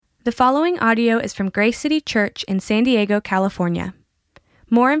The following audio is from Grace City Church in San Diego, California.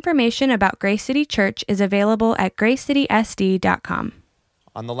 More information about Grace City Church is available at gracecitysd.com.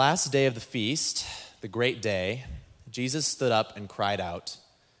 On the last day of the feast, the great day, Jesus stood up and cried out,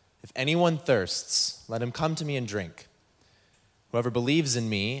 "If anyone thirsts, let him come to me and drink. Whoever believes in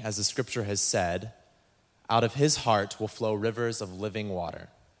me, as the scripture has said, out of his heart will flow rivers of living water."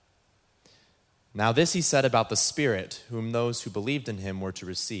 Now this he said about the Spirit, whom those who believed in him were to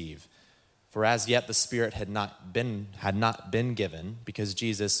receive. For as yet the Spirit had not been given, because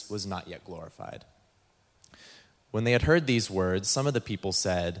Jesus was not yet glorified. When they had heard these words, some of the people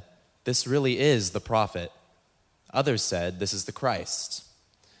said, "This really is the prophet." Others said, "This is the Christ."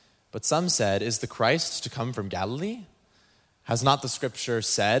 But some said, "Is the Christ to come from Galilee? Has not the scripture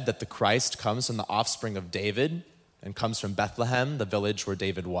said that the Christ comes from the offspring of David and comes from Bethlehem, the village where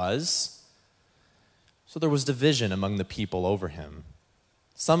David was?" So there was division among the people over him.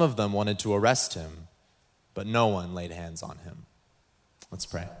 Some of them wanted to arrest him, but no one laid hands on him. Let's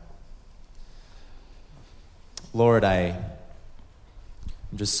pray. Lord, I'm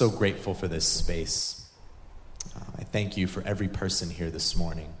just so grateful for this space. I thank you for every person here this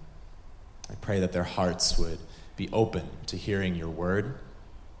morning. I pray that their hearts would be open to hearing your word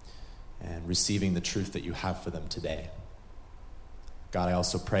and receiving the truth that you have for them today. God, I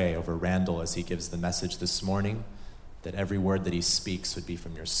also pray over Randall as he gives the message this morning, that every word that he speaks would be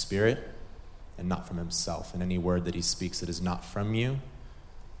from your Spirit and not from himself. And any word that he speaks that is not from you,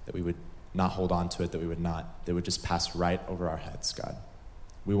 that we would not hold on to it, that would just pass right over our heads, God.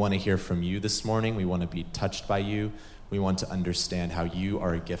 We want to hear from you this morning. We want to be touched by you. We want to understand how you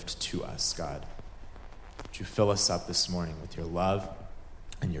are a gift to us, God. Would you fill us up this morning with your love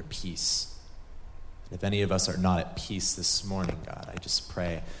and your peace? If any of us are not at peace this morning, God, I just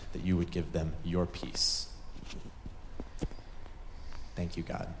pray that you would give them your peace. Thank you,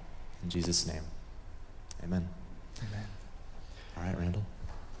 God. In Jesus' name, amen. Amen. All right, Randall.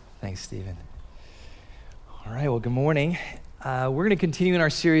 Thanks, Stephen. All right, well, good morning. We're going to continue in our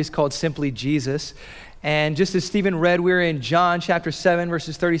series called Simply Jesus. And just as Stephen read, we're in John chapter 7,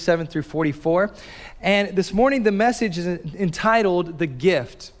 verses 37 through 44. And this morning, the message is entitled The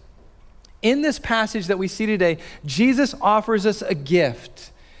Gift. In this passage that we see today, Jesus offers us a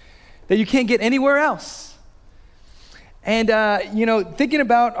gift that you can't get anywhere else. And, thinking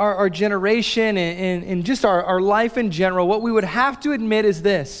about our generation and just our life in general, what we would have to admit is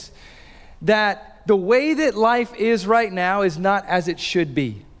this, that the way that life is right now is not as it should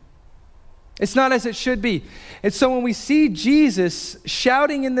be. It's not as it should be. And so when we see Jesus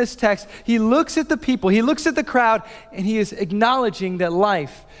shouting in this text, he looks at the people, he looks at the crowd, and he is acknowledging that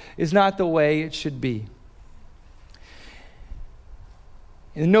life is not the way it should be.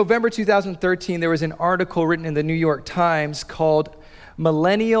 In November 2013, there was an article written in the New York Times called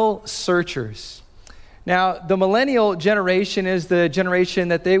Millennial Searchers. Now, the millennial generation is the generation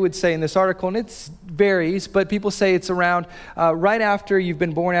that they would say in this article, and it varies, but people say it's around right after you've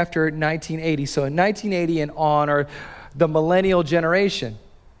been born after 1980. So in 1980 and on are the millennial generation.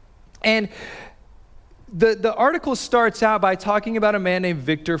 And the article starts out by talking about a man named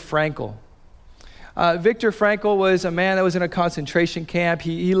Viktor Frankl. Viktor Frankl was a man that was in a concentration camp.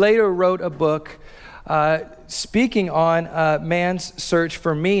 He later wrote a book speaking on man's search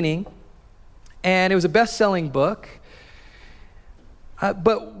for meaning. And it was a best-selling book.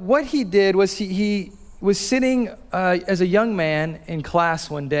 But what he did was he was sitting as a young man in class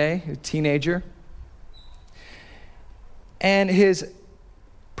one day, a teenager, and his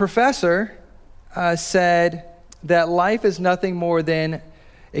professor said that life is nothing more than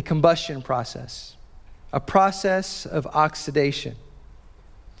a combustion process, a process of oxidation.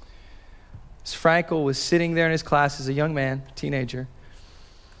 As Frankl was sitting there in his class as a young man, teenager,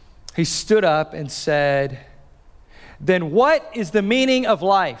 he stood up and said, "Then what is the meaning of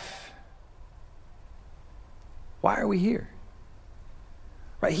life? Why are we here?"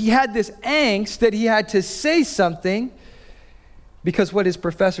 Right? He had this angst that he had to say something because what his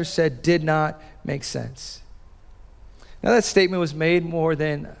professor said did not make sense. Now that statement was made more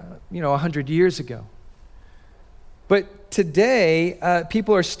than 100 years ago. But today,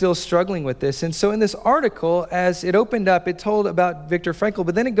 people are still struggling with this. And so in this article, as it opened up, it told about Viktor Frankl,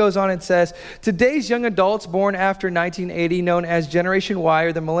 but then it goes on and says, today's young adults born after 1980, known as Generation Y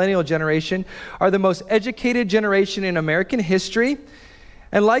or the millennial generation, are the most educated generation in American history,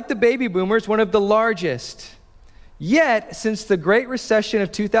 and like the baby boomers, one of the largest. Yet, since the Great Recession of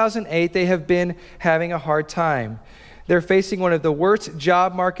 2008, they have been having a hard time. They're facing one of the worst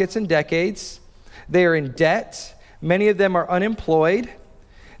job markets in decades. They are in debt. Many of them are unemployed.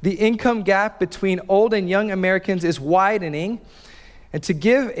 The income gap between old and young Americans is widening. And to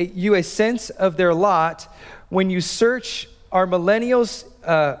give you a sense of their lot, when you search our millennials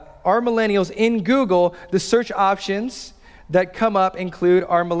in Google, the search options that come up include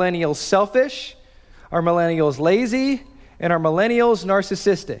are millennials selfish, are millennials lazy, and are millennials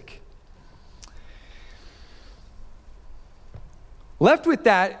narcissistic. Left with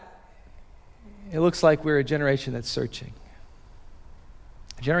that, it looks like we're a generation that's searching.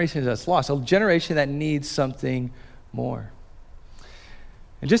 A generation that's lost. A generation that needs something more.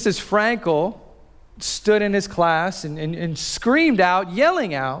 And just as Frankl stood in his class and screamed out,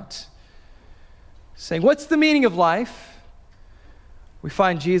 yelling out, saying, "What's the meaning of life?" we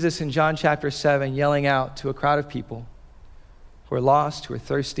find Jesus in John chapter 7 yelling out to a crowd of people who are lost, who are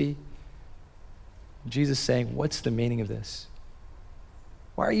thirsty. Jesus saying, "What's the meaning of this?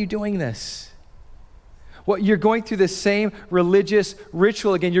 Why are you doing this? What, you're going through the same religious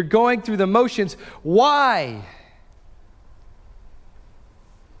ritual again. You're going through the motions. Why?"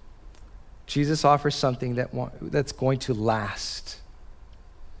 Jesus offers something that's going to last.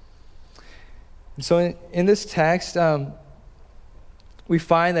 And so in this text, we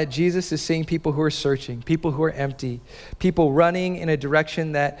find that Jesus is seeing people who are searching, people who are empty, people running in a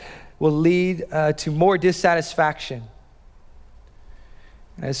direction that will lead to more dissatisfaction.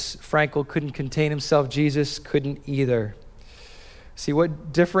 As Frankl couldn't contain himself, Jesus couldn't either. See,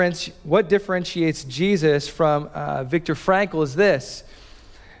 what differentiates Jesus from Viktor Frankl is this,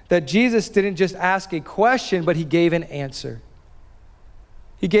 that Jesus didn't just ask a question, but he gave an answer.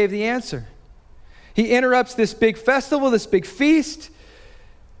 He gave the answer. He interrupts this big festival, this big feast,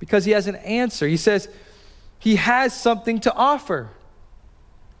 because he has an answer. He says he has something to offer.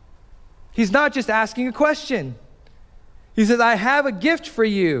 He's not just asking a question. He says, "I have a gift for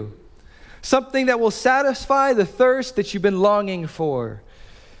you, something that will satisfy the thirst that you've been longing for."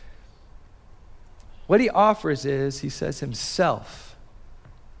 What he offers is, he says, himself.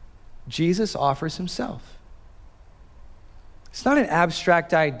 Jesus offers himself. It's not an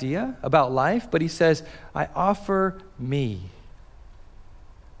abstract idea about life, but he says, "I offer me."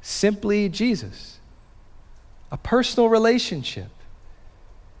 Simply Jesus. A personal relationship.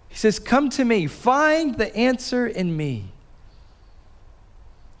 He says, "Come to me. Find the answer in me."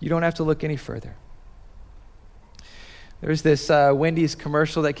 You don't have to look any further. There's this Wendy's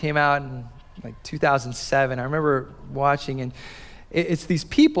commercial that came out in like 2007. I remember watching, and it's these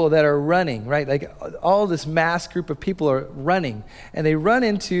people that are running, right? Like all this mass group of people are running, and they run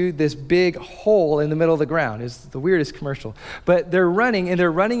into this big hole in the middle of the ground. It's the weirdest commercial. But they're running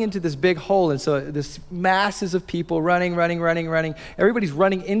into this big hole, and so this masses of people running. Everybody's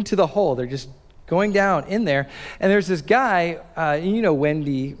running into the hole. They're just going down in there. And there's this guy,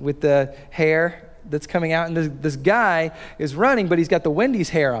 Wendy, with the hair that's coming out, and this guy is running, but he's got the Wendy's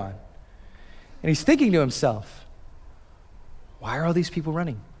hair on. And he's thinking to himself, why are all these people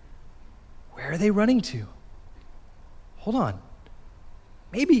running? Where are they running to? Hold on.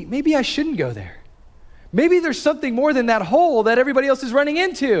 Maybe I shouldn't go there. Maybe there's something more than that hole that everybody else is running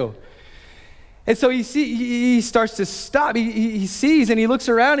into. And so he starts to stop. He sees and he looks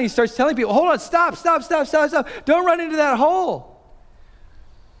around and he starts telling people, hold on, stop. Don't run into that hole.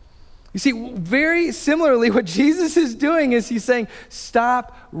 You see, very similarly, what Jesus is doing is he's saying,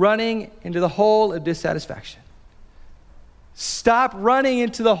 stop running into the hole of dissatisfaction. Stop running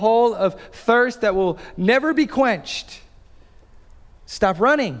into the hole of thirst that will never be quenched. Stop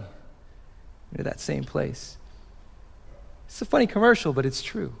running into that same place. It's a funny commercial, but it's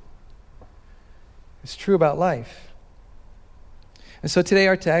true. It's true about life. And so today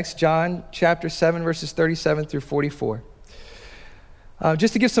our text, John chapter 7, verses 37 through 44.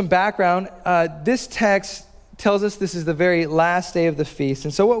 Just to give some background, this text tells us this is the very last day of the feast.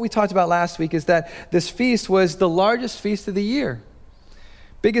 And so what we talked about last week is that this feast was the largest feast of the year,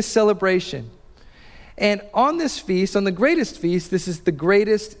 biggest celebration. And on this feast, on the greatest feast, this is the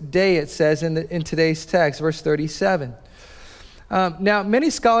greatest day, it says in today's text, verse 37. Now, many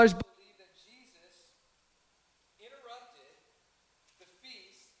scholars believe that Jesus interrupted the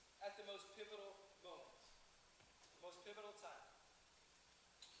feast at the most pivotal moment, the most pivotal time.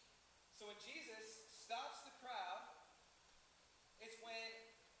 So when Jesus stops the crowd, it's when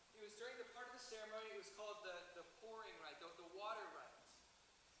it was during the part of the ceremony, it was called the pouring rite, the water rite.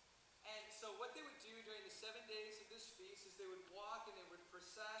 And so what they would do during the 7 days of this feast is they would walk and they would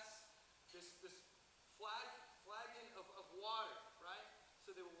process this flagon of water, right?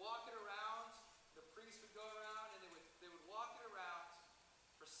 So they would walk it around, the priest would go around, and they would walk it around,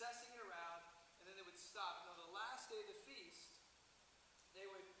 processing it around, and then they would stop. And on the last day of the feast, they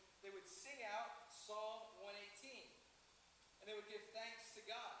would sing out Psalm 118, and they would give thanks to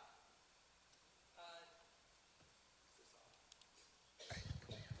God. What's this off?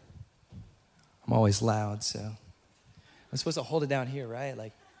 I'm always loud, so I'm supposed to hold it down here, right?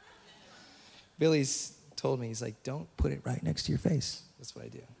 Like, Billy's told me, he's like, don't put it right next to your face. That's what I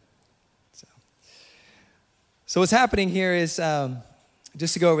do. So what's happening here is,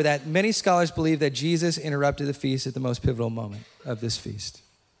 just to go over that, many scholars believe that Jesus interrupted the feast at the most pivotal moment of this feast.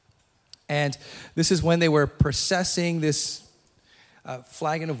 And this is when they were processing this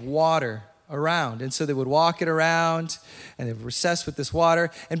flagon of water around. And so they would walk it around and they would recess with this water.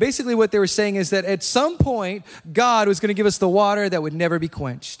 And basically what they were saying is that at some point, God was going to give us the water that would never be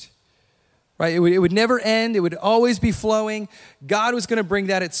quenched. Right? It would never end. It would always be flowing. God was going to bring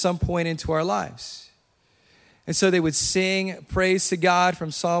that at some point into our lives. And so they would sing praise to God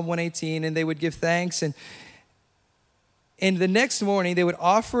from Psalm 118, and they would give thanks. And the next morning, they would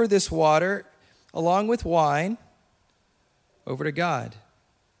offer this water along with wine over to God.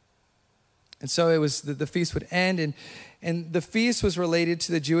 And so it was the feast would end, and the feast was related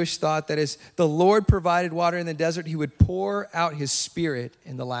to the Jewish thought that as the Lord provided water in the desert, he would pour out his Spirit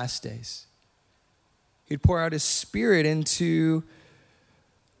in the last days. He'd pour out his Spirit into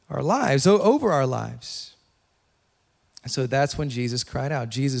our lives, over our lives. And so that's when Jesus cried out.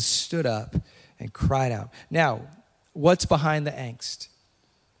 Jesus stood up and cried out. Now, what's behind the angst?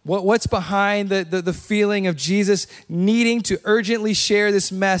 What's behind the feeling of Jesus needing to urgently share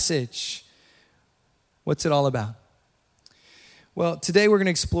this message? What's it all about? Well, today we're going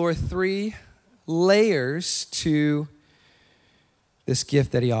to explore 3 layers to this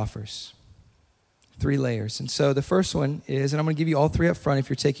gift that he offers. 3 layers. And so the first one is, and I'm going to give you all 3 up front if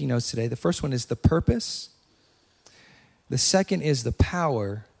you're taking notes today. The first one is the purpose. The second is the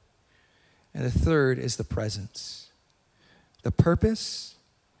power. And the third is the presence. The purpose,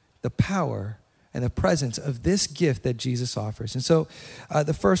 the power, and the presence of this gift that Jesus offers. And so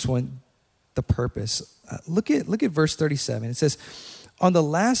the first one, the purpose. Look at verse 37. It says, on the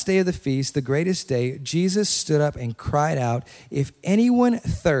last day of the feast, the greatest day, Jesus stood up and cried out, if anyone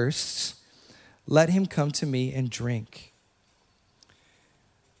thirsts, let him come to me and drink.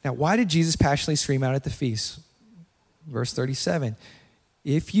 Now, why did Jesus passionately scream out at the feast? Verse 37,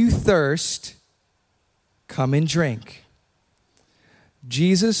 if you thirst, come and drink.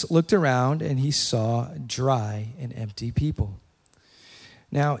 Jesus looked around and he saw dry and empty people.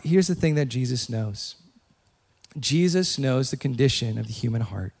 Now, here's the thing that Jesus knows. Jesus knows the condition of the human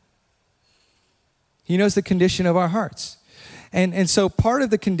heart. He knows the condition of our hearts. And so part of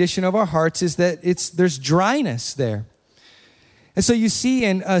the condition of our hearts is that there's dryness there. And so you see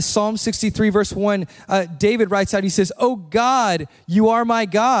in Psalm 63, verse 1, David writes out, he says, "Oh God, you are my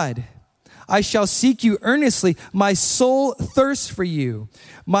God. I shall seek you earnestly. My soul thirsts for you.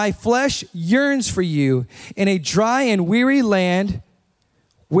 My flesh yearns for you in a dry and weary land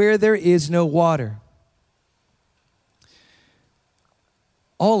where there is no water."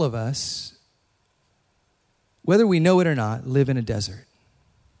 All of us, whether we know it or not, live in a desert.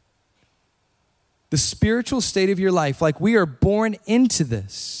 The spiritual state of your life, like we are born into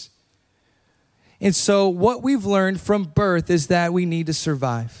this. And so what we've learned from birth is that we need to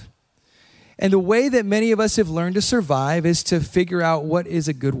survive. And the way that many of us have learned to survive is to figure out what is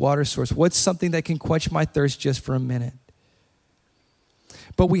a good water source. What's something that can quench my thirst just for a minute?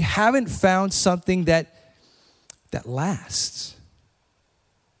 But we haven't found something that lasts.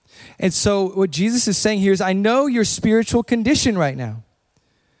 And so what Jesus is saying here is, I know your spiritual condition right now.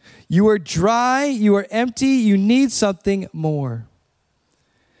 You are dry, you are empty, you need something more.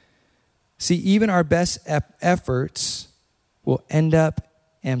 See, even our best efforts will end up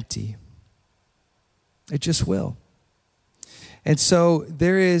empty. It just will. And so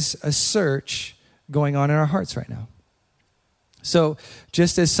there is a search going on in our hearts right now. So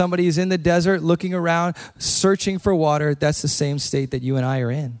just as somebody is in the desert looking around, searching for water, that's the same state that you and I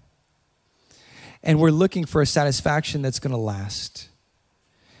are in. And we're looking for a satisfaction that's going to last.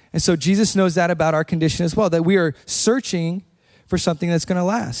 And so Jesus knows that about our condition as well, that we are searching for something that's going to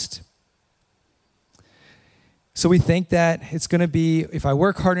last. So we think that it's going to be, if I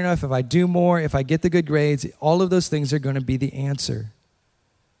work hard enough, if I do more, if I get the good grades, all of those things are going to be the answer.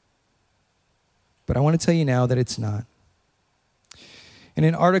 But I want to tell you now that it's not. In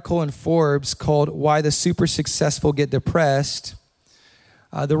an article in Forbes called "Why the Super Successful Get Depressed,"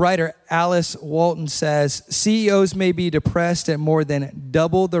 the writer Alice Walton says, CEOs may be depressed at more than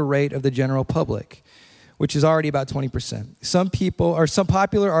double the rate of the general public, which is already about 20%. Some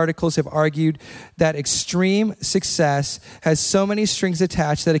popular articles have argued that extreme success has so many strings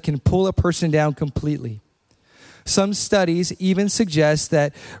attached that it can pull a person down completely. Some studies even suggest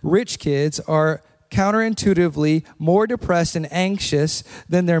that rich kids are counterintuitively more depressed and anxious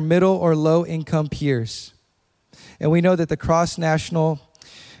than their middle or low income peers. And we know that the cross-national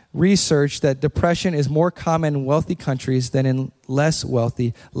research that depression is more common in wealthy countries than in less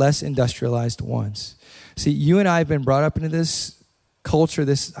wealthy, less industrialized ones. See, you and I have been brought up into this culture,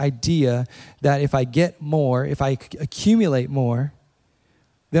 this idea that if I get more, if I accumulate more,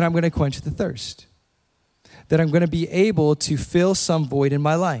 then I'm going to quench the thirst. That I'm going to be able to fill some void in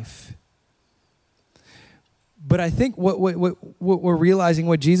my life. But I think what we're realizing,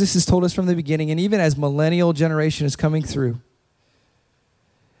 what Jesus has told us from the beginning, and even as millennial generation is coming through,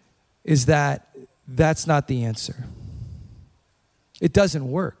 is that that's not the answer. It doesn't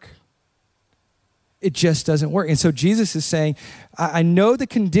work. It just doesn't work. And so Jesus is saying, I know the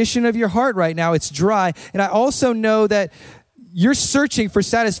condition of your heart right now. It's dry. And I also know that you're searching for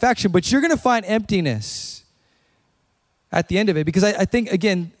satisfaction, but you're going to find emptiness at the end of it. Because I think,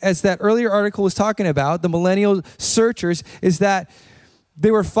 again, as that earlier article was talking about, the millennial searchers, is that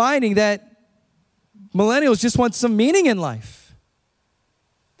they were finding that millennials just want some meaning in life.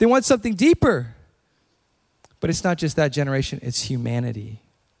 They want something deeper. But it's not just that generation, it's humanity.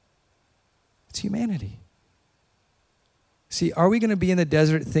 It's humanity. See, are we going to be in the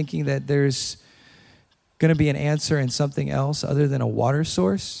desert thinking that there's going to be an answer in something else other than a water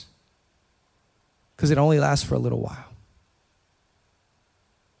source? Because it only lasts for a little while.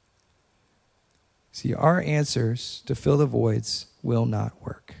 See, our answers to fill the voids will not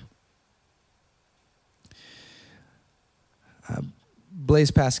work.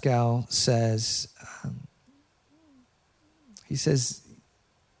 Blaise Pascal says, he says,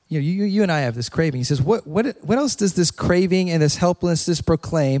 you and I have this craving. He says, what else does this craving and this helplessness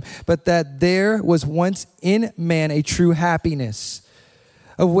proclaim but that there was once in man a true happiness,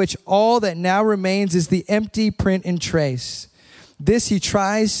 of which all that now remains is the empty print and trace. This he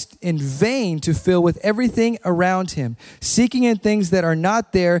tries in vain to fill with everything around him, seeking in things that are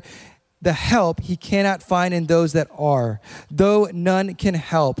not there the help he cannot find in those that are, though none can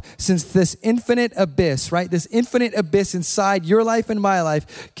help, since this infinite abyss, right, this infinite abyss inside your life and my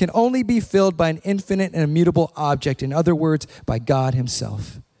life can only be filled by an infinite and immutable object, in other words, by God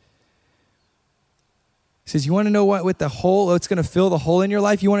himself. He says, you want to know what's going to fill the hole in your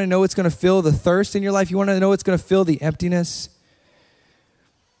life? You want to know what's going to fill the thirst in your life? You want to know what's going to fill the emptiness?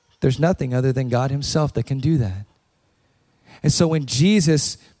 There's nothing other than God himself that can do that. And so when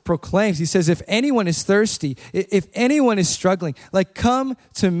Jesus proclaims, he says, if anyone is thirsty, if anyone is struggling, like, come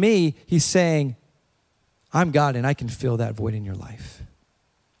to me, he's saying, I'm God and I can fill that void in your life.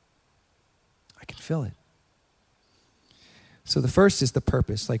 I can fill it. So the first is the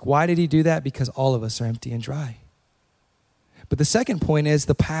purpose. Like, why did he do that? Because all of us are empty and dry. But the second point is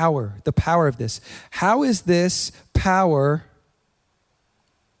the power of this. How is this power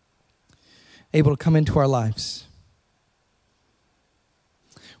able to come into our lives?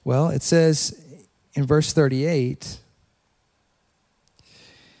 Well, it says in verse 38,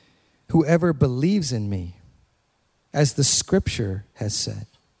 whoever believes in me, as the scripture has said.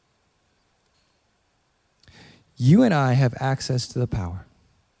 You and I have access to the power.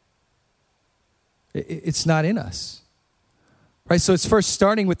 It's not in us. Right? So it's first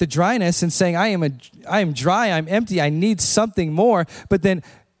starting with the dryness and saying, I am dry, I'm empty, I need something more. But then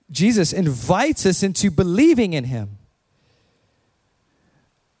Jesus invites us into believing in him.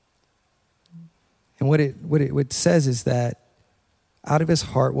 And what it says is that out of his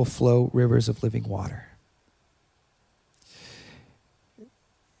heart will flow rivers of living water.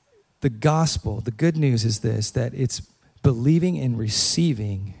 The gospel, the good news is this, that it's believing and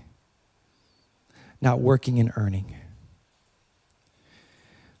receiving, not working and earning.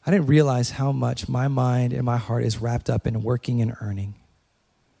 I didn't realize how much my mind and my heart is wrapped up in working and earning.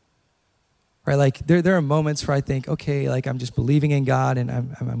 Right, like there are moments where I think, okay, like I'm just believing in God and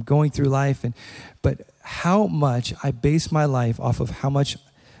I'm going through life, but how much I base my life off of how much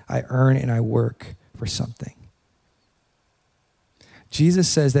I earn and I work for something. Jesus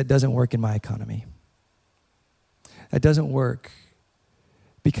says that doesn't work in my economy. That doesn't work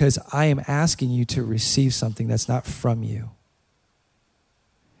because I am asking you to receive something that's not from you.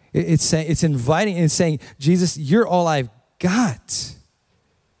 It's inviting and saying, Jesus, you're all I've got.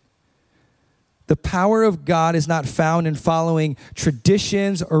 The power of God is not found in following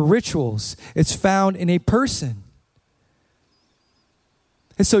traditions or rituals. It's found in a person.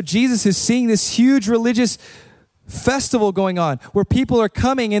 And so Jesus is seeing this huge religious festival going on where people are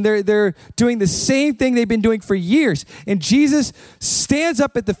coming and they're doing the same thing they've been doing for years. And Jesus stands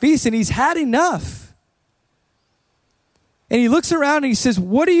up at the feast and he's had enough. And he looks around and he says,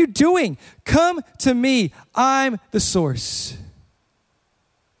 what are you doing? Come to me. I'm the source.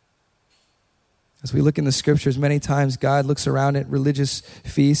 As we look in the scriptures, many times God looks around at religious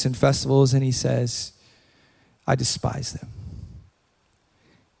feasts and festivals and he says, I despise them.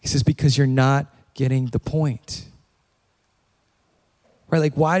 He He says, because you're not getting the point. Right?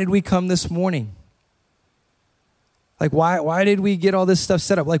 Like, why did we come this morning? Like, why did we get all this stuff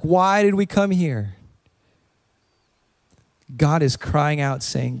set up? Like, why did we come here? God is crying out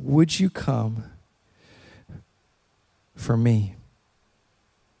saying, would you come for me?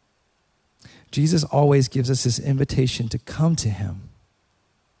 Jesus always gives us this invitation to come to him.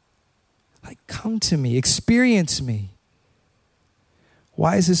 Like, come to me, experience me.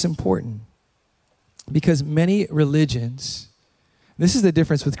 Why is this important? Because many religions, this is the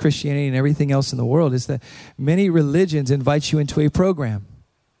difference with Christianity and everything else in the world, is that many religions invite you into a program.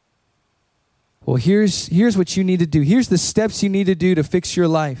 Well, here's what you need to do. Here's the steps you need to do to fix your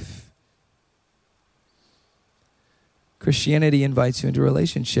life. Christianity invites you into a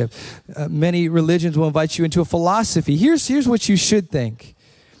relationship. Many religions will invite you into a philosophy. Here's what you should think.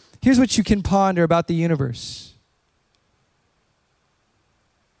 Here's what you can ponder about the universe.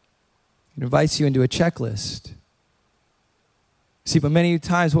 It invites you into a checklist. See, but many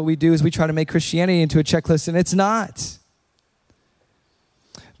times what we do is we try to make Christianity into a checklist, and it's not.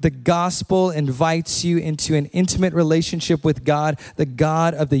 The gospel invites you into an intimate relationship with God, the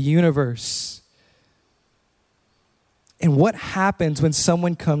God of the universe. And what happens when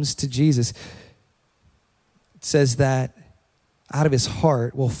someone comes to Jesus? It says that out of his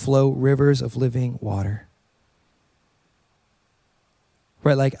heart will flow rivers of living water.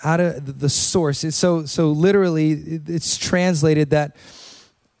 Right, like out of the source. It's so literally, it's translated that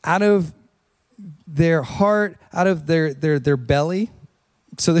out of their heart, out of their belly.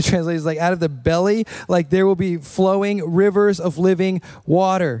 So the translation is like out of the belly, like there will be flowing rivers of living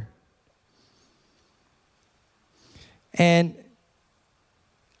water. And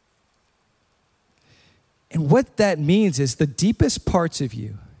what that means is the deepest parts of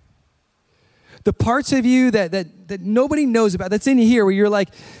you, the parts of you that nobody knows about, that's in here, where you're like,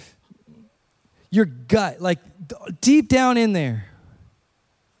 your gut, like deep down in there.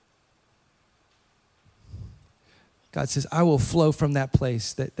 God says, I will flow from that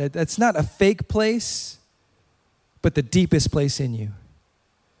place. That's not a fake place, but the deepest place in you.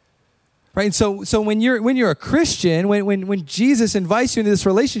 Right? And so when you're a Christian, when Jesus invites you into this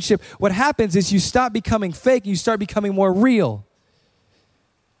relationship, what happens is you stop becoming fake and you start becoming more real.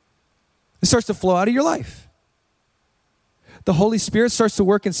 It starts to flow out of your life. The Holy Spirit starts to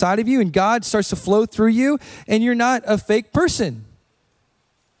work inside of you, and God starts to flow through you, and you're not a fake person.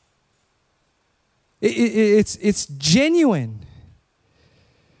 It's genuine.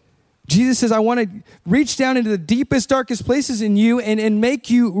 Jesus says, I want to reach down into the deepest, darkest places in you and make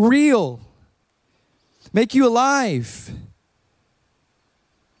you real, make you alive.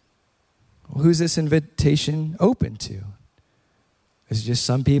 Well, who's this invitation open to? Is it just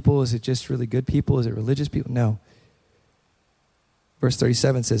some people? Is it just really good people? Is it religious people? No. Verse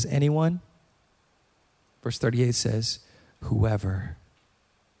 37 says, anyone. Verse 38 says, whoever.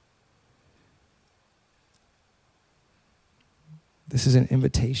 This is an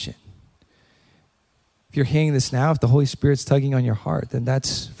invitation. If you're hearing this now, if the Holy Spirit's tugging on your heart, then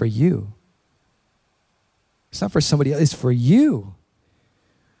that's for you. It's not for somebody else, it's for you.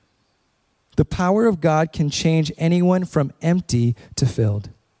 The power of God can change anyone from empty to filled.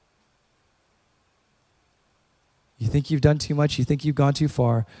 You think you've done too much, you think you've gone too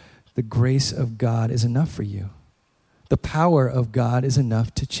far, the grace of God is enough for you. The power of God is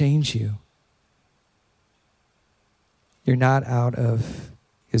enough to change you. You're not out of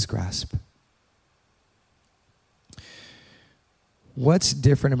his grasp. What's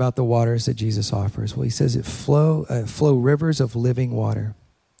different about the waters that Jesus offers? Well, he says it flow rivers of living water.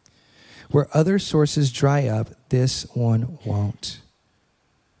 Where other sources dry up, this one won't.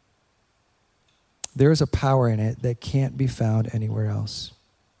 There is a power in it that can't be found anywhere else.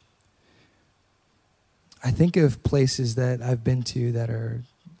 I think of places that I've been to that are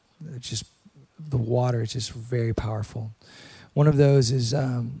just, the water is just very powerful. One of those is,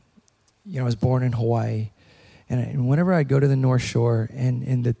 I was born in Hawaii. And whenever I go to the North Shore,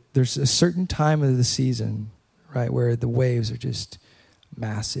 and there's a certain time of the season, right, where the waves are just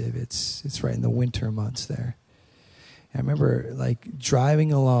massive. It's right in the winter months there. And I remember like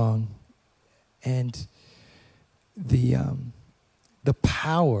driving along, and the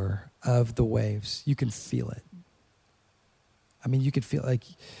power of the waves, you can feel it. I mean, you could feel like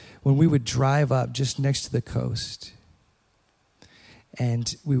when we would drive up just next to the coast,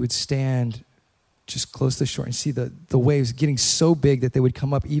 and we would stand just close to the shore and see the waves getting so big that they would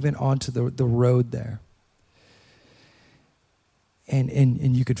come up even onto the road there.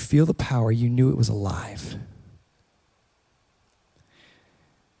 And you could feel the power. You knew it was alive.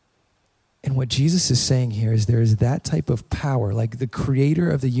 And what Jesus is saying here is there is that type of power, like the creator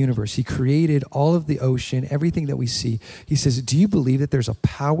of the universe. He created all of the ocean, everything that we see. He says, do you believe that there's a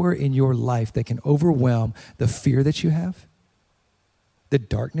power in your life that can overwhelm the fear that you have, the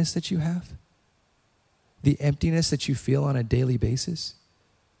darkness that you have, the emptiness that you feel on a daily basis?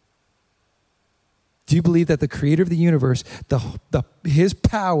 Do you believe that the creator of the universe, his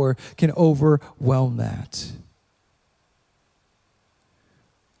power can overwhelm that?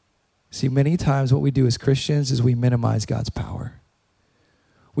 See, many times what we do as Christians is we minimize God's power.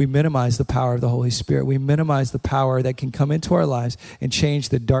 We minimize the power of the Holy Spirit. We minimize the power that can come into our lives and change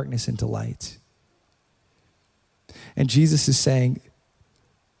the darkness into light. And Jesus is saying,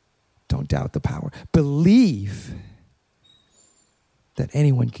 don't doubt the power. Believe that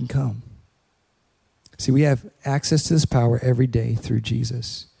anyone can come. See, we have access to this power every day through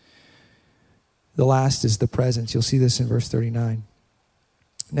Jesus. The last is the presence. You'll see this in verse 39.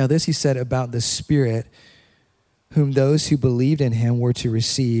 Now this he said about the Spirit, whom those who believed in him were to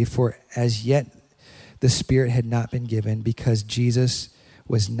receive, for as yet the Spirit had not been given, because Jesus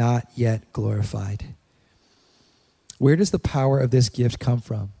was not yet glorified. Where does the power of this gift come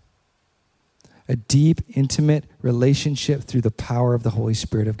from? A deep, intimate relationship through the power of the Holy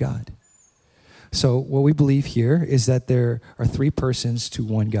Spirit of God. So what we believe here is that there are three persons to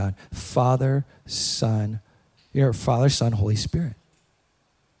one God: Father, Son, Holy Spirit.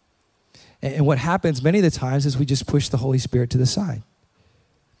 And what happens many of the times is we just push the Holy Spirit to the side.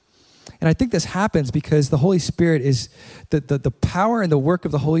 And I think this happens because the Holy Spirit is, the power and the work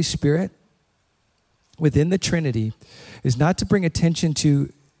of the Holy Spirit within the Trinity is not to bring attention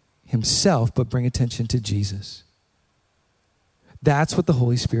to himself, but bring attention to Jesus. That's what the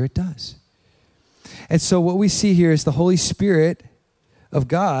Holy Spirit does. And so what we see here is the Holy Spirit of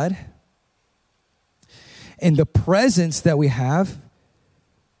God, and the presence that we have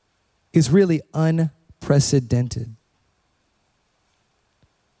is really unprecedented.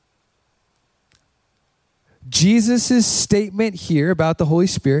 Jesus' statement here about the Holy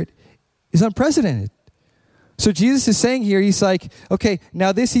Spirit is unprecedented. So Jesus is saying here, he's like, okay,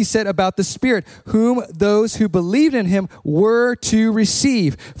 now this he said about the Spirit, whom those who believed in him were to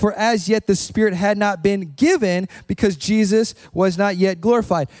receive. For as yet the Spirit had not been given because Jesus was not yet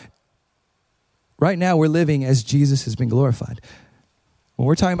glorified. Right now we're living as Jesus has been glorified. When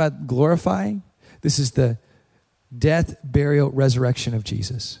we're talking about glorifying, this is the death, burial, resurrection of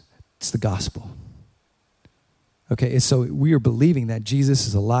Jesus. It's the gospel. Okay, so we are believing that Jesus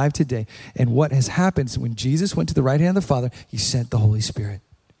is alive today. And what has happened is when Jesus went to the right hand of the Father, he sent the Holy Spirit.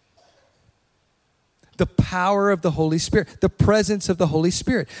 The power of the Holy Spirit, the presence of the Holy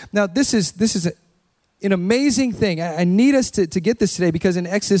Spirit. Now, this is an amazing thing. I need us to get this today, because in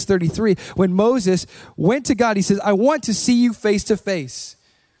Exodus 33, when Moses went to God, he says, I want to see you face to face.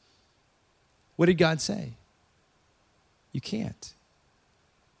 What did God say? You can't.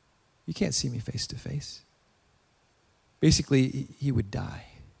 You can't see me face to face. Basically, he would die.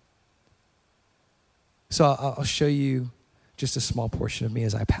 So I'll show you just a small portion of me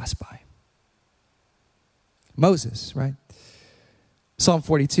as I pass by. Moses, right? Psalm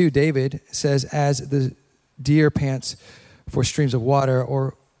 42, David says, as the deer pants for streams of water,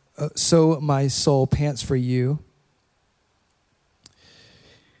 or so my soul pants for you.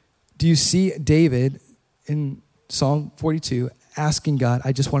 Do you see David in Psalm 42 asking God,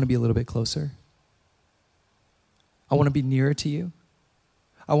 I just want to be a little bit closer? I want to be nearer to you.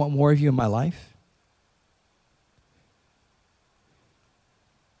 I want more of you in my life.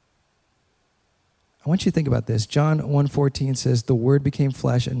 I want you to think about this. John 1:14 says, the Word became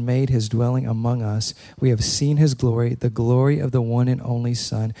flesh and made his dwelling among us. We have seen his glory, the glory of the one and only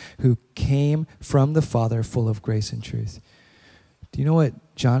Son, who came from the Father, full of grace and truth. Do you know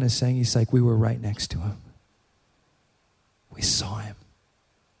what John is saying? He's like, we were right next to him. We saw him.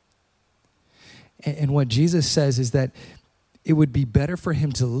 And what Jesus says is that it would be better for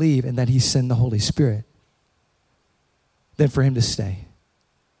him to leave and that he send the Holy Spirit than for him to stay.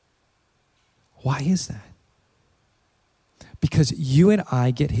 Why is that? Because you and I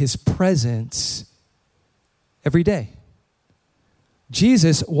get his presence every day.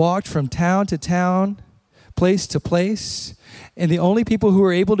 Jesus walked from town to town, place to place, and the only people who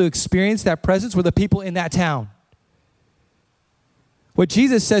were able to experience that presence were the people in that town. What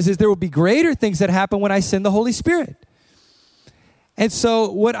Jesus says is there will be greater things that happen when I send the Holy Spirit. And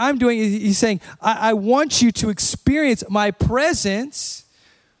so what I'm doing is he's saying, I want you to experience my presence,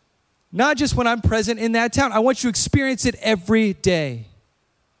 not just when I'm present in that town. I want you to experience it every day.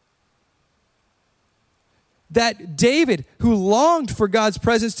 That David, who longed for God's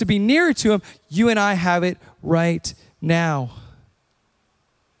presence to be nearer to him, you and I have it right now.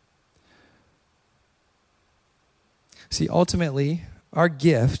 See, ultimately, our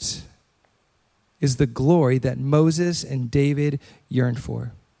gift is the glory that Moses and David yearned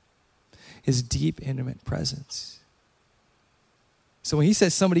for, his deep, intimate presence. So when he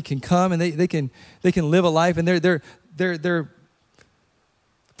says somebody can come and they can live a life, and they're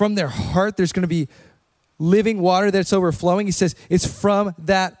from their heart, there's going to be living water that's overflowing. He says it's from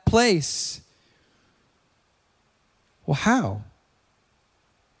that place. Well, how?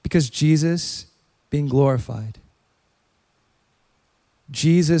 Because Jesus being glorified.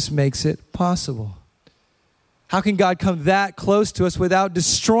 Jesus makes it possible. How can God come that close to us without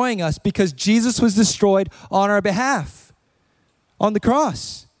destroying us? Because Jesus was destroyed on our behalf on the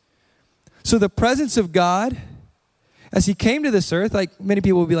cross. So the presence of God, as he came to this earth, like many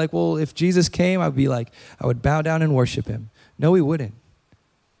people would be like, well, if Jesus came, I would bow down and worship him. No, we wouldn't.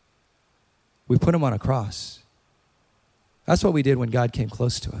 We put him on a cross. That's what we did when God came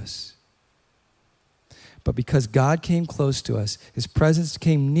close to us. But because God came close to us, his presence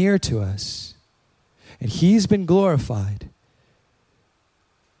came near to us, and he's been glorified,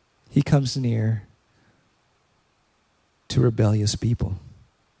 he comes near to rebellious people.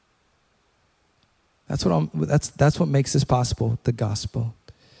 That's what makes this possible, the gospel.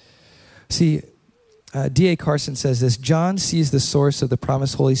 See, D.A. Carson says this: John sees the source of the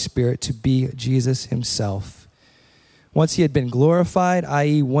promised Holy Spirit to be Jesus himself. Once he had been glorified,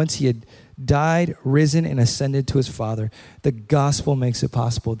 i.e., once he had died, risen, and ascended to his Father, the gospel makes it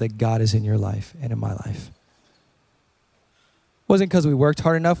possible that God is in your life and in my life. Wasn't because we worked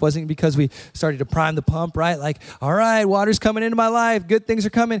hard enough. Wasn't because we started to prime the pump, right? Like, all right, water's coming into my life. Good things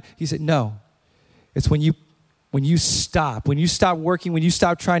are coming. He said, no. It's when you stop working, when you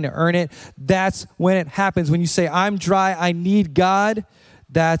stop trying to earn it, that's when it happens. When you say, I'm dry, I need God,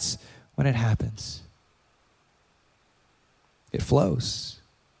 that's when it happens. It flows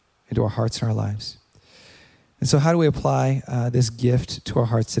into our hearts and our lives. And so how do we apply this gift to our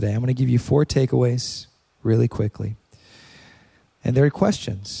hearts today? I'm going to give you 4 takeaways really quickly. And they're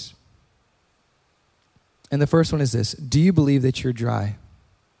questions. And the first one is this: do you believe that you're dry?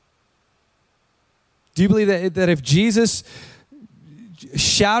 Do you believe that if Jesus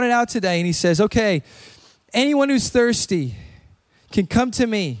shouted out today and he says, okay, anyone who's thirsty can come to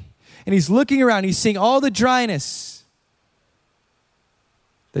me, and he's looking around, he's seeing all the dryness,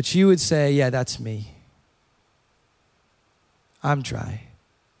 that you would say, yeah, that's me. I'm dry.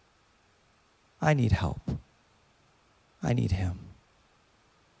 I need help. I need him.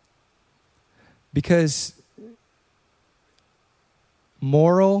 Because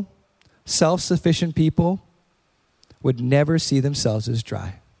moral, self-sufficient people would never see themselves as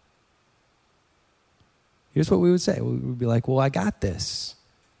dry. Here's what we would say. We would be like, well, I got this.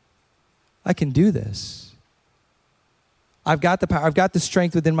 I can do this. I've got the power. I've got the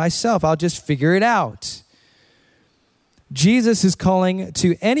strength within myself. I'll just figure it out. Jesus is calling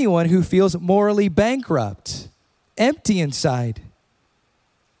to anyone who feels morally bankrupt, empty inside.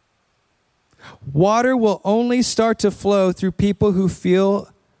 Water will only start to flow through people who feel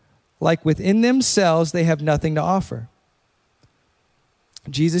like within themselves they have nothing to offer.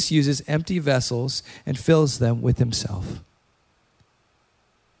 Jesus uses empty vessels and fills them with himself.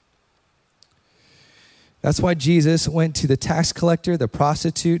 That's why Jesus went to the tax collector, the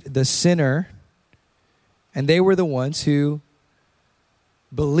prostitute, the sinner, and they were the ones who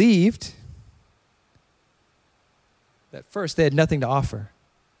believed that first they had nothing to offer.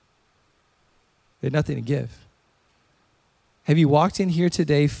 They had nothing to give. Have you walked in here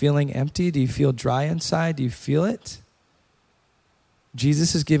today feeling empty? Do you feel dry inside? Do you feel it?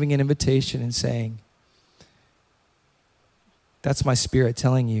 Jesus is giving an invitation and saying, that's my Spirit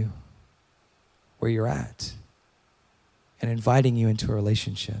telling you where you're at and inviting you into a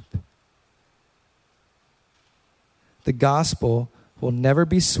relationship. The gospel will never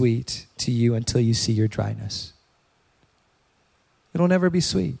be sweet to you until you see your dryness. It'll never be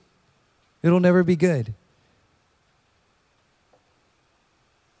sweet. It'll never be good.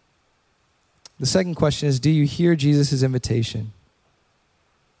 The second question is, do you hear Jesus' invitation?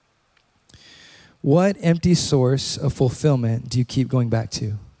 What empty source of fulfillment do you keep going back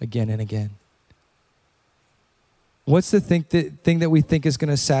to again and again? What's the thing that we think is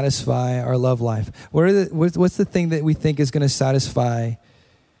going to satisfy our love life? What's the thing that we think is going to satisfy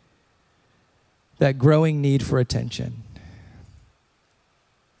that growing need for attention?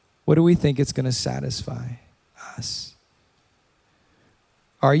 What do we think it's going to satisfy us?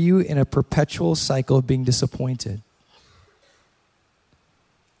 Are you in a perpetual cycle of being disappointed?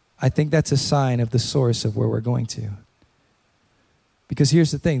 I think that's a sign of the source of where we're going to. Because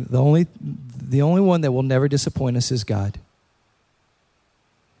here's the thing, the only one that will never disappoint us is God.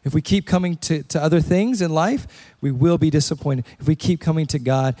 If we keep coming to other things in life, we will be disappointed. If we keep coming to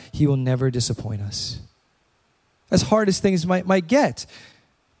God, he will never disappoint us. As hard as things might get.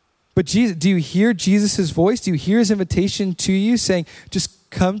 But Jesus, do you hear Jesus' voice? Do you hear his invitation to you saying, just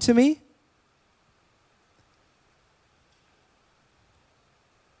come to me?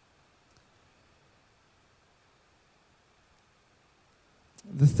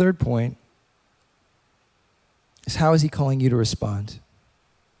 The third point is, how is he calling you to respond?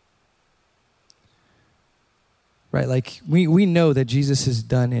 Right, like we know that Jesus has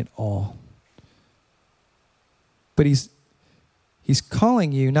done it all. But he's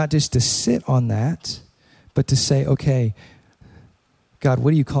calling you not just to sit on that, but to say, okay, God,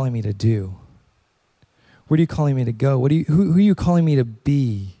 what are you calling me to do? Where are you calling me to go? Who are you calling me to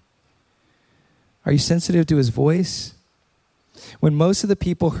be? Are you sensitive to his voice? When most of the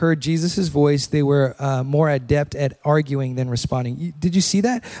people heard Jesus' voice, they were more adept at arguing than responding. Did you see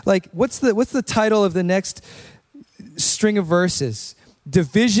that? Like, what's the title of the next string of verses?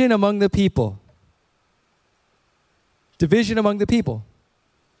 Division among the people. Division among the people.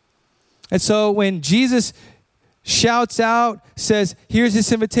 And so when Jesus shouts out, says, here's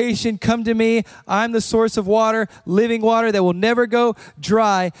this invitation, come to me, I'm the source of water, living water that will never go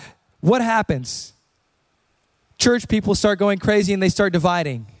dry, what happens? Church people start going crazy and they start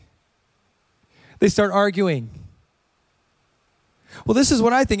dividing. They start arguing. Well, this is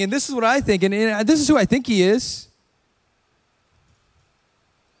what I think, and this is what I think, and this is who I think he is.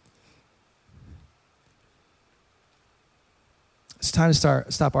 It's time to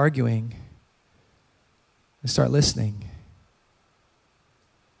stop arguing and start listening.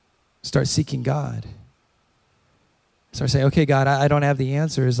 Start seeking God. Start saying, okay, God, I don't have the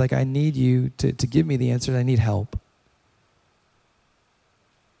answers. Like, I need you to give me the answers. I need help.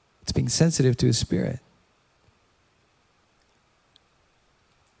 It's being sensitive to his spirit.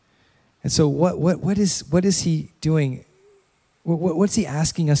 And so what is he doing? What's he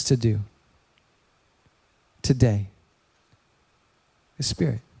asking us to do today? His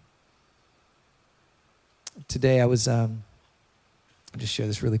spirit. Today I was, I'll just share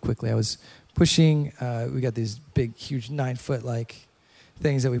this really quickly. I was pushing, we got these big, huge 9-foot like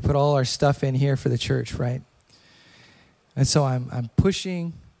things that we put all our stuff in here for the church, right? And so I'm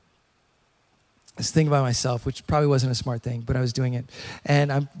pushing this thing by myself, which probably wasn't a smart thing, but I was doing it.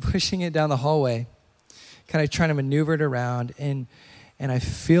 And I'm pushing it down the hallway, kind of trying to maneuver it around. And I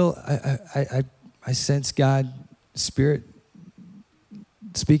feel, I sense God, Spirit,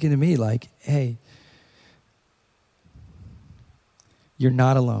 speaking to me like, hey, you're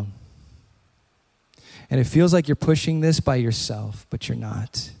not alone. And it feels like you're pushing this by yourself, but you're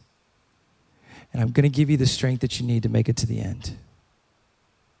not. And I'm going to give you the strength that you need to make it to the end.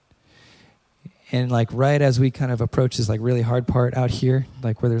 And like right as we kind of approach this like really hard part out here,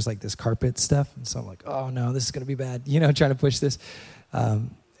 like where there's like this carpet stuff. And so I'm like, oh no, this is going to be bad. You know, trying to push this.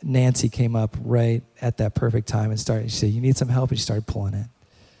 Nancy came up right at that perfect time and she said, you need some help? And she started pulling it.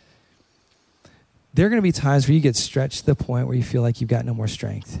 There are going to be times where you get stretched to the point where you feel like you've got no more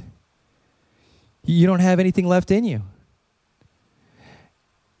strength. You don't have anything left in you.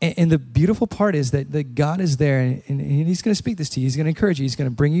 And the beautiful part is that God is there and he's going to speak this to you. He's going to encourage you. He's going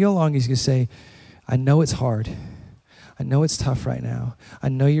to bring you along. He's going to say, I know it's hard. I know it's tough right now. I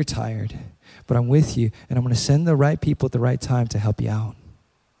know you're tired, but I'm with you and I'm going to send the right people at the right time to help you out.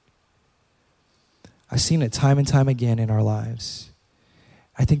 I've seen it time and time again in our lives.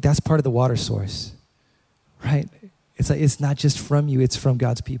 I think that's part of the water source, right? It's like, it's not just from you, it's from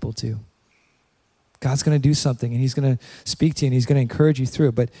God's people too. God's going to do something and he's going to speak to you and he's going to encourage you through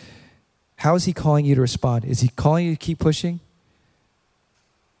it. But how is he calling you to respond? Is he calling you to keep pushing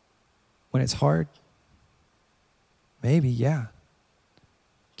when it's hard? Maybe, yeah.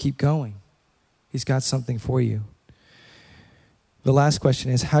 Keep going. He's got something for you. The last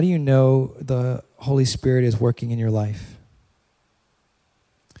question is, how do you know the Holy Spirit is working in your life?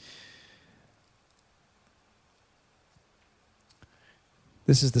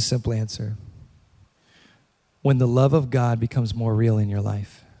 This is the simple answer. When the love of God becomes more real in your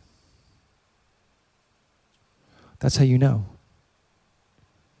life. That's how you know.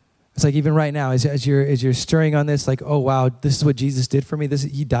 It's like even right now, as you're stirring on this, like, oh wow, this is what Jesus did for me.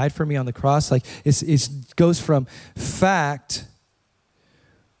 He died for me on the cross. Like it goes from fact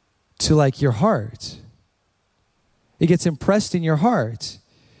to like your heart. It gets impressed in your heart,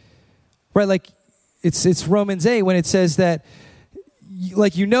 right? Like it's Romans 8 when it says that,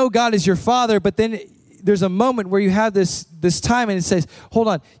 like, you know God is your Father, but then there's a moment where you have this time and it says, hold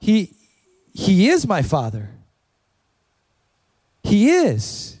on, he is my Father. He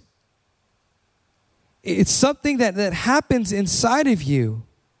is. It's something that happens inside of you.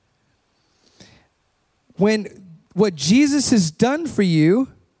 when what Jesus has done for you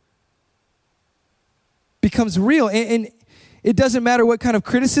becomes real. And it doesn't matter what kind of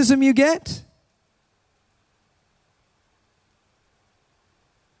criticism you get.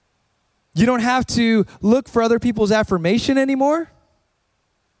 You don't have to look for other people's affirmation anymore.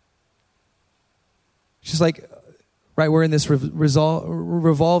 It's just like, right, we're in this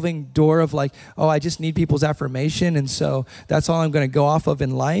revolving door of like, oh, I just need people's affirmation, and so that's all I'm going to go off of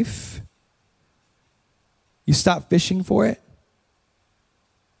in life. You stop fishing for it.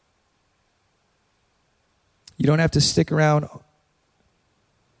 You don't have to stick around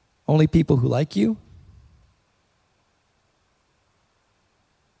only people who like you.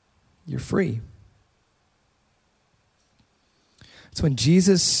 You're free. It's when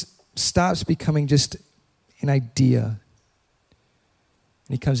Jesus stops becoming just an idea and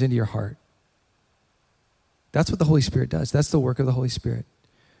he comes into your heart. That's what the Holy Spirit does. That's the work of the Holy Spirit.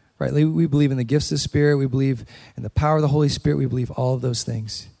 Right? We believe in the gifts of the Spirit. We believe in the power of the Holy Spirit. We believe all of those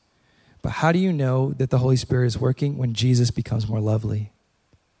things. But how do you know that the Holy Spirit is working? When Jesus becomes more lovely.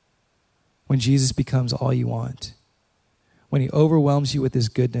 When Jesus becomes all you want. When he overwhelms you with his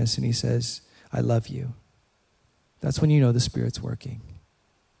goodness and he says, I love you. That's when you know the Spirit's working.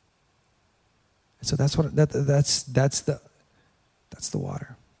 And so that's the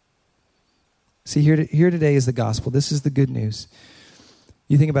water. See, here today is the gospel. This is the good news.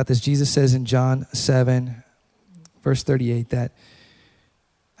 You think about this. Jesus says in John 7, verse 38, that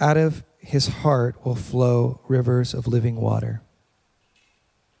out of his heart will flow rivers of living water.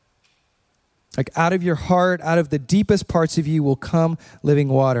 Like out of your heart, out of the deepest parts of you will come living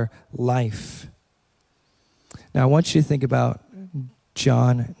water, life. Now I want you to think about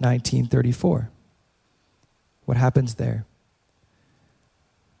John 19:34. What happens there?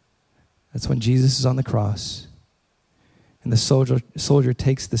 That's when Jesus is on the cross. And the soldier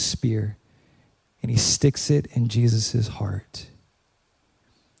takes the spear and he sticks it in Jesus' heart.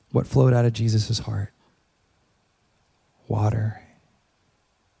 What flowed out of Jesus' heart? Water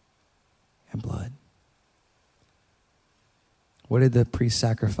and blood. What did the priest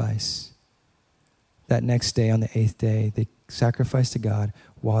sacrifice? That next day, on the 8th day, they sacrificed to God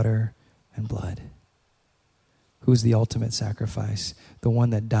water and blood. Who's the ultimate sacrifice? The one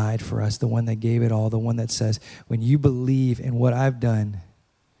that died for us, the one that gave it all, the one that says, when you believe in what I've done,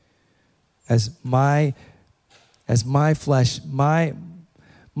 as my flesh, my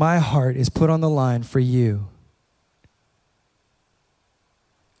heart is put on the line for you,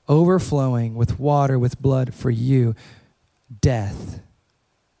 overflowing with water, with blood for you, death.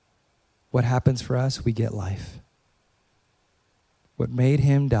 What happens for us? We get life. What made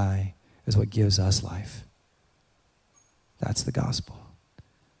him die is what gives us life. That's the gospel.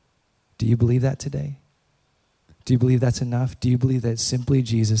 Do you believe that today? Do you believe that's enough? Do you believe that simply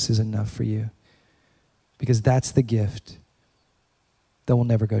Jesus is enough for you? Because that's the gift that will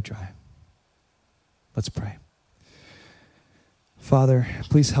never go dry. Let's pray. Father,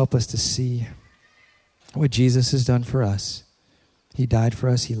 please help us to see what Jesus has done for us. He died for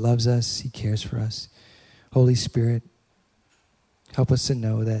us. He loves us. He cares for us. Holy Spirit, help us to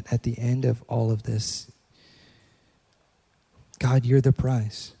know that at the end of all of this, God, you're the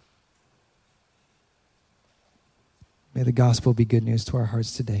prize. May the gospel be good news to our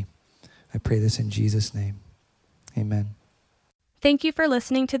hearts today. I pray this in Jesus' name. Amen. Thank you for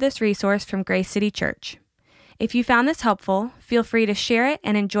listening to this resource from Grace City Church. If you found this helpful, feel free to share it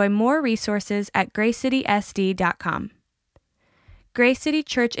and enjoy more resources at gracecitysd.com. Grace City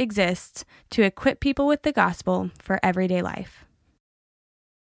Church exists to equip people with the gospel for everyday life.